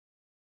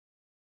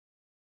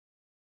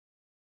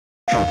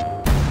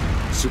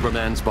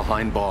Superman's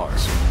behind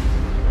bars.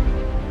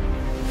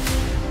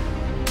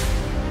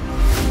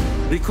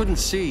 He couldn't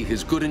see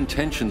his good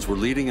intentions were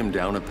leading him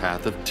down a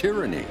path of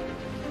tyranny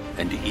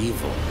and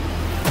evil.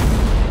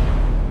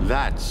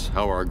 That's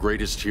how our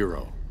greatest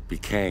hero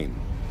became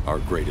our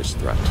greatest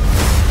threat.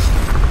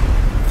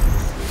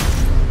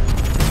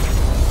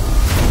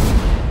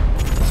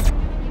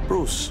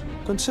 Bruce,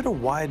 consider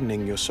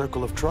widening your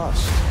circle of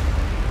trust.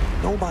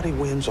 Nobody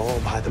wins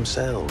all by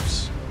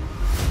themselves.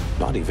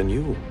 Not even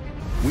you.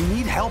 We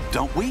need help,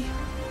 don't we?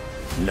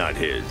 Not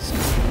his.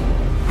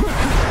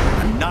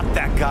 I'm not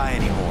that guy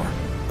anymore.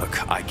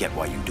 Look, I get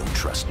why you don't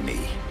trust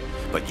me.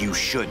 But you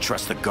should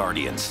trust the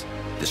Guardians.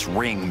 This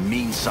ring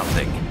means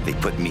something. They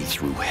put me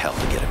through hell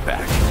to get it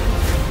back.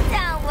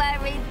 Don't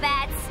worry,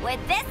 Bats.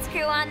 With this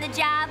crew on the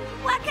job,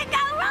 what could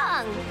go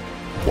wrong?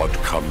 What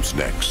comes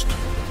next?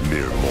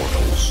 Mere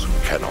mortals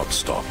cannot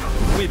stop.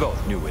 We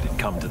both knew it had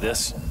come to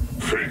this.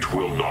 Fate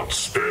will not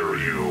spare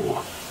you.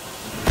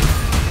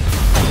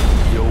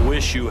 You'll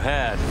wish you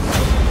had.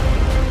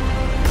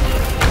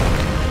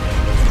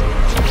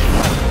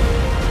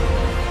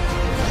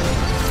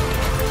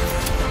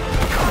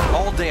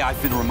 All day I've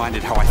been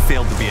reminded how I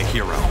failed to be a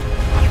hero.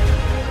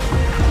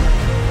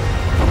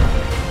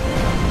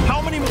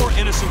 How many more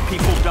innocent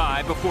people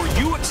die before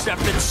you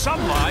accept that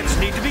some lives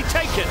need to be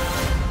taken?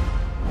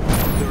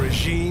 The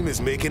regime is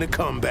making a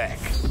comeback.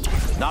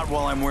 Not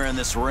while I'm wearing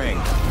this ring.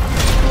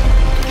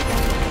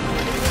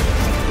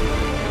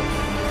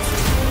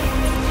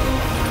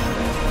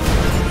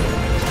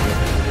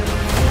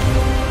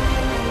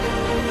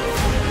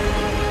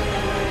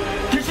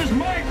 This is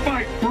my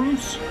fight,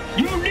 Bruce!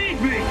 You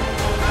need me!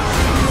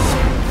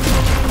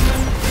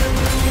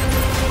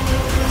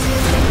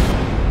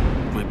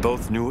 We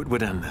both knew it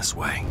would end this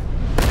way.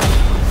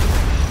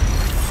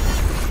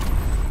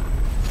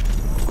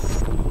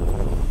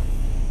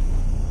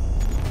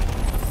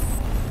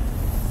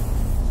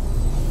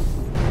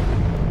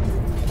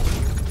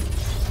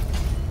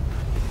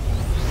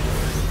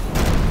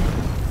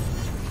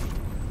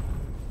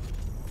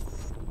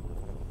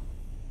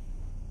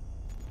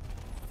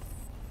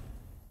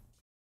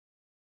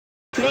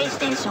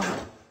 PlayStation